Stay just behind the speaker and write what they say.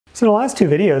So in the last two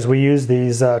videos, we used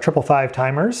these 555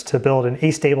 timers to build an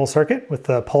astable circuit with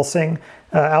the pulsing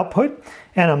output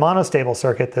and a monostable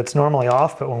circuit that's normally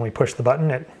off, but when we push the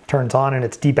button, it turns on and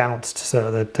it's debounced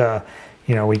so that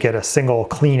we get a single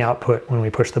clean output when we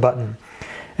push the button.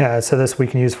 So this we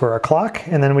can use for our clock,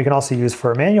 and then we can also use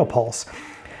for a manual pulse.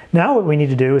 Now what we need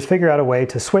to do is figure out a way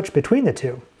to switch between the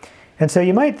two. And so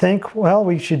you might think, well,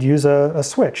 we should use a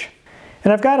switch.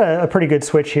 And I've got a pretty good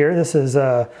switch here. This is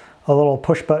a little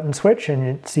push button switch, and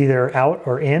it's either out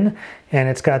or in, and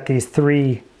it's got these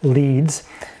three leads.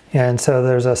 And so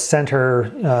there's a center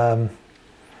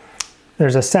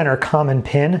common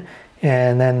pin,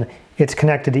 and then it's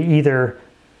connected to either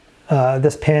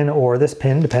this pin or this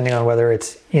pin, depending on whether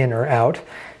it's in or out.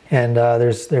 And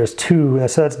there's two,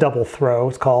 so that's double throw,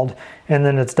 it's called, and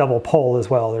then it's double pole as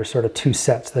well. There's sort of two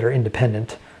sets that are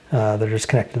independent that are just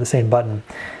connected to the same button.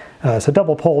 So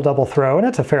double pole, double throw, and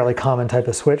it's a fairly common type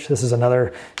of switch. This is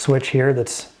another switch here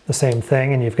that's the same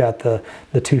thing, and you've got the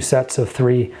two sets of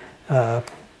three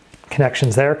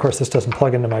connections there. Of course, this doesn't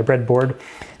plug into my breadboard.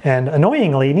 And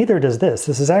annoyingly, neither does this.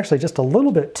 This is actually just a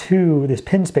little bit too, this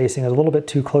pin spacing is a little bit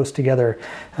too close together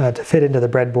to fit into the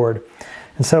breadboard.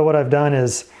 And so what I've done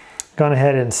is gone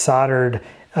ahead and soldered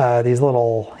these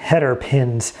little header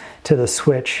pins to the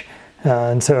switch.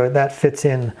 And so that fits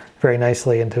in very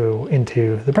nicely into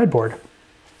the breadboard.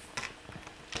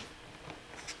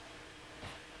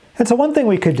 And so one thing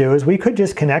we could do is we could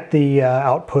just connect the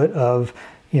output of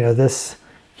this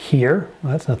here.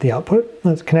 Well, that's not the output.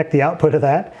 Let's connect the output of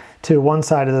that to one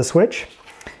side of the switch.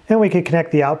 And we could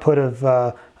connect the output of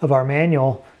our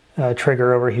manual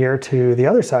trigger over here to the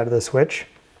other side of the switch.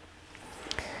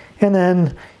 And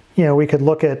then we could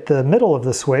look at the middle of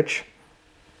the switch,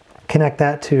 connect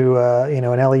that to an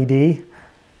LED,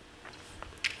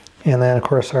 and then of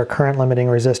course our current limiting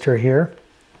resistor here,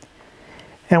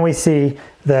 and we see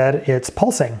that it's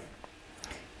pulsing.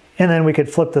 And then we could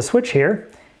flip the switch here,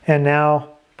 and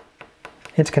now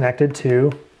it's connected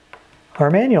to our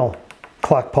manual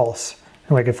clock pulse,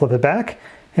 and we could flip it back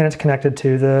and it's connected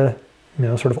to the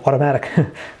sort of automatic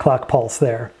clock pulse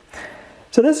there.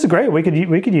 So this is great. We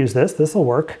could use this. This will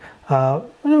work.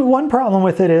 One problem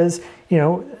with it is,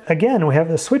 again, we have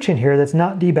the switch in here that's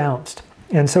not debounced.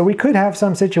 And so we could have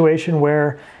some situation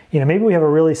where, maybe we have a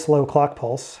really slow clock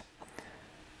pulse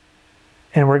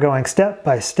and we're going step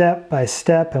by step by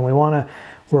step, and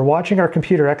we're watching our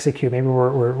computer execute. Maybe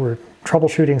we're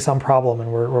troubleshooting some problem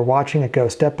and we're watching it go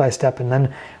step by step, and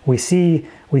then we see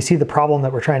the problem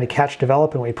that we're trying to catch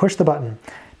develop, and we push the button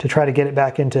to try to get it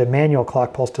back into manual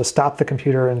clock pulse to stop the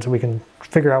computer and so we can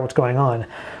figure out what's going on.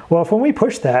 Well, if when we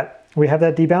push that, we have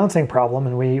that debouncing problem,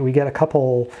 and we get a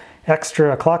couple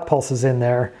extra clock pulses in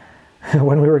there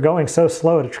when we were going so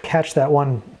slow to catch that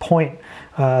one point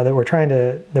that we're trying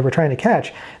to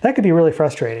catch, that could be really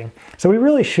frustrating. So we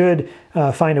really should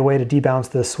find a way to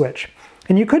debounce this switch.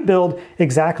 And you could build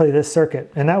exactly this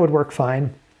circuit, and that would work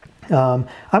fine. I'm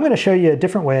going to show you a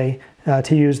different way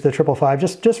to use the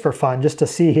 555 just for fun, just to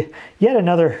see yet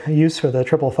another use for the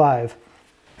 555.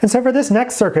 And so for this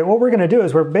next circuit, what we're going to do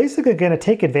is we're basically going to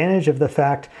take advantage of the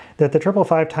fact that the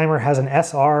 555 timer has an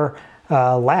SR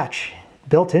latch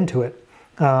built into it.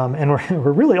 And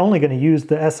we're really only going to use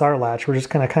the SR latch. We're just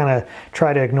going to kind of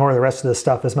try to ignore the rest of this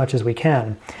stuff as much as we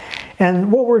can.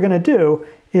 And what we're going to do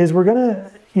is we're going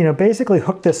to basically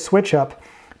hook this switch up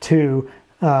to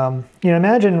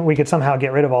imagine we could somehow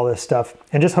get rid of all this stuff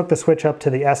and just hook the switch up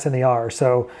to the S and the R.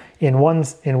 So in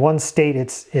one state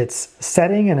it's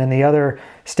setting, and in the other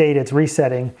state it's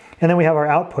resetting, and then we have our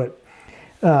output.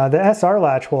 The SR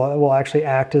latch will actually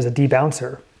act as a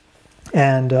debouncer,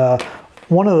 and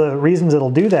one of the reasons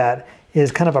it'll do that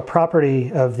is kind of a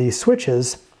property of these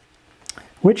switches,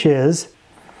 which is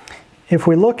if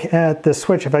we look at the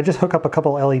switch, if I just hook up a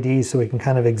couple LEDs so we can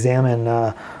kind of examine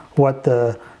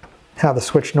how the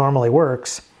switch normally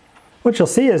works, what you'll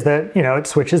see is that it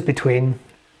switches between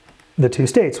the two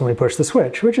states when we push the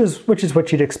switch, which is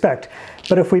what you'd expect.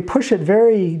 But if we push it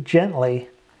very gently,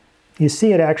 you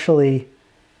see it actually,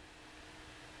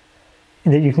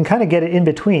 you can kind of get it in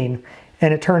between,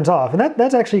 and it turns off. And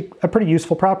that's actually a pretty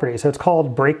useful property. So it's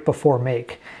called break before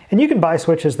make. And you can buy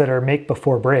switches that are make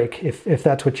before break if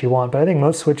that's what you want, but I think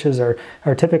most switches are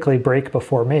typically break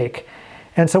before make.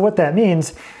 And so what that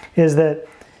means is that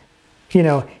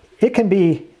it can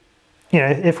be,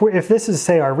 if this is,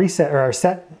 say, our reset or our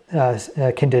set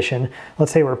condition,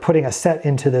 let's say we're putting a set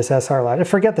into this SR latch.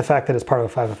 Forget the fact that it's part of a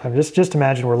 555. Just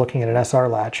imagine we're looking at an SR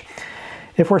latch.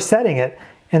 If we're setting it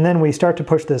and then we start to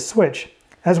push this switch,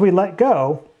 as we let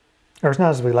go, or it's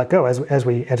not as we let go, as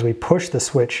we push the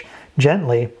switch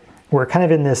gently, we're kind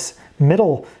of in this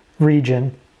middle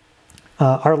region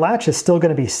our latch is still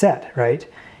going to be set, right?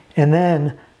 And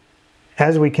then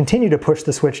as we continue to push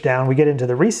the switch down, we get into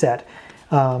the reset.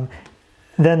 Then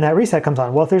that reset comes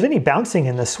on. Well, if there's any bouncing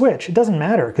in the switch, it doesn't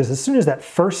matter, because as soon as that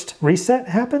first reset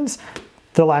happens,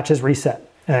 the latch is reset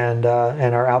and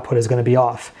our output is going to be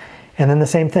off. And then the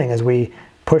same thing, as we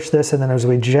push this and then as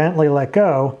we gently let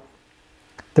go,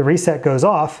 the reset goes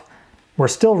off. We're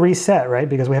still reset, right?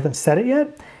 Because we haven't set it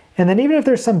yet. And then even if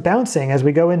there's some bouncing as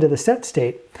we go into the set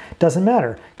state, doesn't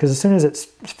matter, because as soon as it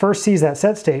first sees that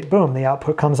set state, boom, the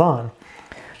output comes on.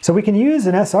 So we can use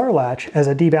an SR latch as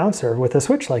a debouncer with a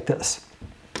switch like this.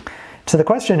 So the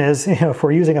question is, if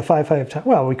we're using a 5.5,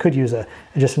 well, we could use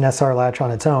just an SR latch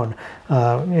on its own,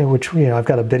 which I've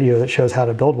got a video that shows how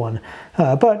to build one.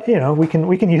 But we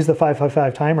can use the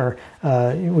 5.5 timer.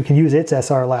 We can use its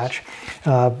SR latch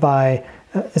by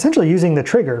essentially using the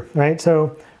trigger, right?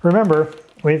 So remember,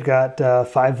 we've got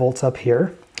 5 volts up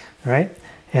here, right?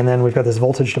 And then we've got this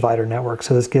voltage divider network.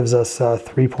 So this gives us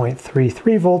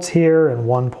 3.33 volts here and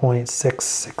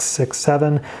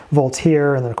 1.6667 volts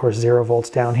here, and then of course 0 volts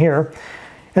down here.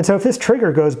 And so if this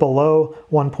trigger goes below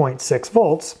 1.6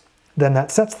 volts, then that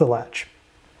sets the latch.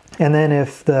 And then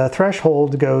if the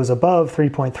threshold goes above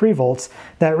 3.3 volts,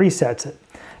 that resets it.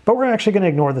 But we're actually going to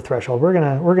ignore the threshold. We're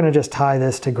gonna just tie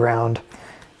this to ground.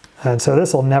 And so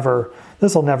this will never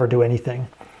do anything.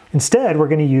 Instead, we're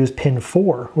going to use pin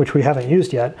 4, which we haven't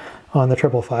used yet on the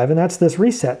 555, and that's this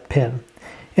reset pin.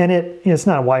 And it's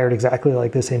not wired exactly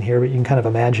like this in here, but you can kind of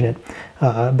imagine it.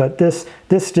 But this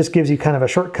just gives you kind of a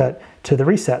shortcut to the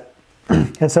reset.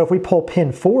 And so if we pull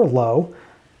pin 4 low,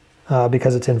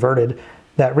 because it's inverted,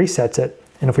 that resets it.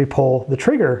 And if we pull the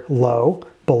trigger low,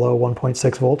 below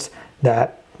 1.6 volts,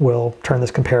 that will turn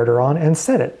this comparator on and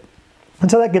set it.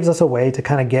 And so that gives us a way to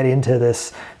kind of get into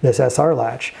this SR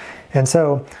latch. And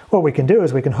so what we can do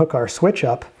is we can hook our switch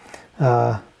up,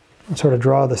 sort of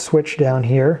draw the switch down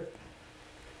here.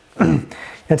 And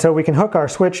so we can hook our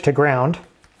switch to ground,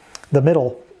 the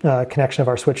middle connection of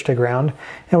our switch to ground,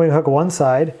 and we hook one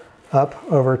side up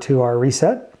over to our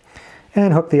reset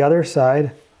and hook the other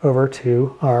side over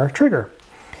to our trigger.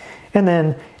 And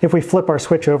then if we flip our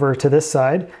switch over to this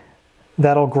side,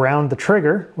 that'll ground the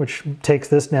trigger, which takes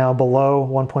this now below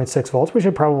 1.6 volts. We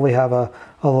should probably have a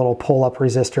little pull-up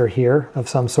resistor here of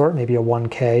some sort, maybe a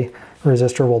 1K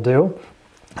resistor will do,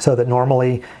 so that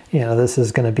normally, this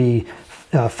is going to be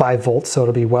 5 volts, so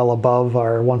it'll be well above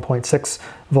our 1.6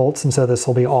 volts, and so this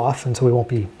will be off, and so we won't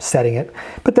be setting it.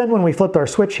 But then when we flip our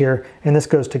switch here, and this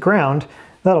goes to ground,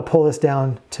 that'll pull this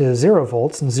down to 0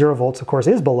 volts, and 0 volts, of course,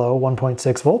 is below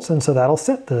 1.6 volts, and so that'll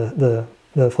set the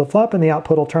flip-flop, and the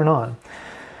output will turn on.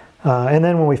 And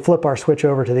then when we flip our switch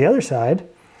over to the other side,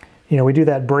 we do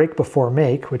that break before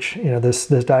make, which this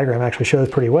diagram actually shows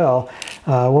pretty well.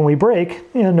 When we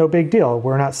break, no big deal.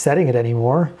 We're not setting it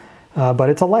anymore, but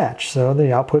it's a latch, so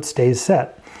the output stays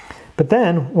set. But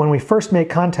then when we first make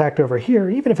contact over here,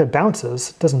 even if it bounces,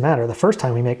 it doesn't matter. The first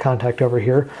time we make contact over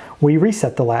here, we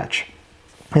reset the latch,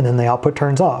 and then the output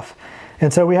turns off.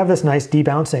 And so we have this nice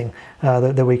debouncing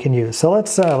that we can use. So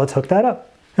let's hook that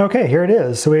up. Okay, here it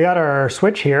is. So we got our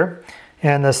switch here,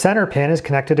 and the center pin is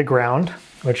connected to ground,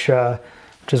 which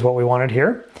is what we wanted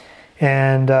here.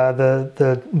 And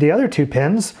the other 2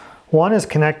 pins, one is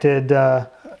connected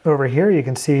over here, you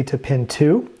can see, to pin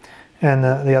 2, and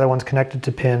the other one's connected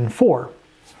to pin 4.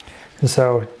 And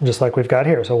so just like we've got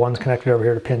here, so one's connected over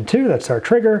here to pin 2, that's our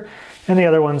trigger, and the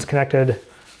other one's connected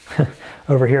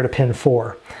over here to pin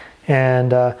 4.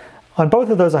 And on both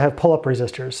of those I have pull-up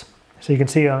resistors. So you can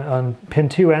see on pin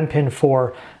 2 and pin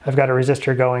 4, I've got a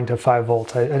resistor going to 5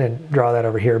 volts. I didn't draw that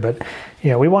over here, but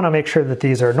we want to make sure that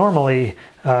these are normally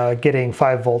getting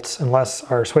 5 volts unless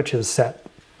our switch is set.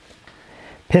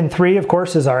 Pin 3, of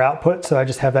course, is our output, so I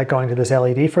just have that going to this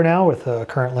LED for now with a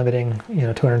current limiting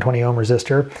 220 ohm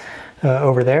resistor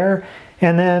over there.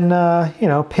 And then,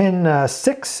 pin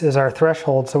 6 is our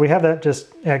threshold, so we have that just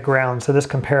at ground. So this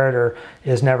comparator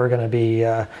is never going to be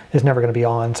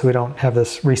on. So we don't have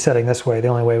this resetting this way. The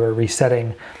only way we're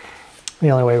resetting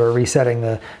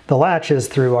the latch is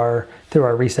through our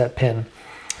reset pin.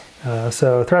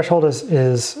 So threshold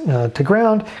is to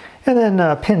ground, and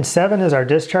then pin 7 is our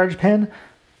discharge pin.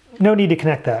 No need to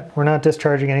connect that. We're not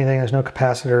discharging anything. There's no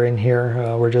capacitor in here.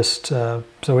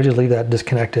 So we just leave that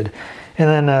disconnected.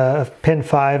 And then pin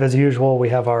 5, as usual, we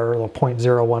have our little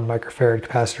 0.01 microfarad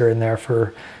capacitor in there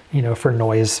for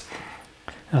noise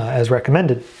as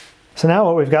recommended. So now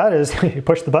what we've got is you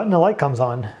push the button, the light comes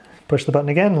on. Push the button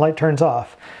again, light turns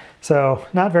off. So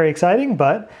not very exciting,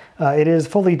 but it is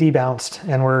fully debounced,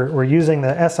 and we're using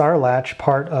the SR latch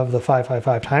part of the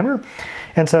 555 timer.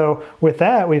 And so with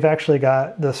that, we've actually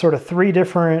got the sort of 3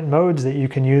 different modes that you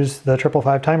can use the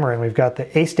 555 timer in. We've got the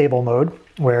astable mode,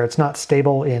 where it's not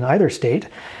stable in either state.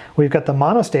 We've got the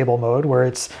monostable mode, where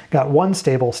it's got one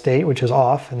stable state, which is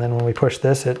off, and then when we push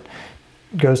this, it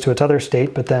goes to its other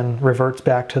state, but then reverts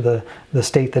back to the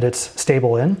state that it's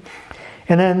stable in.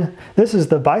 And then this is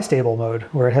the bistable mode,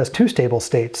 where it has 2 stable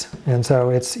states. And so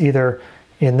it's either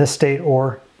in this state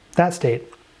or that state.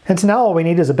 And so now all we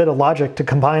need is a bit of logic to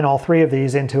combine all 3 of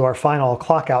these into our final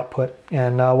clock output.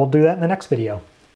 And we'll do that in the next video.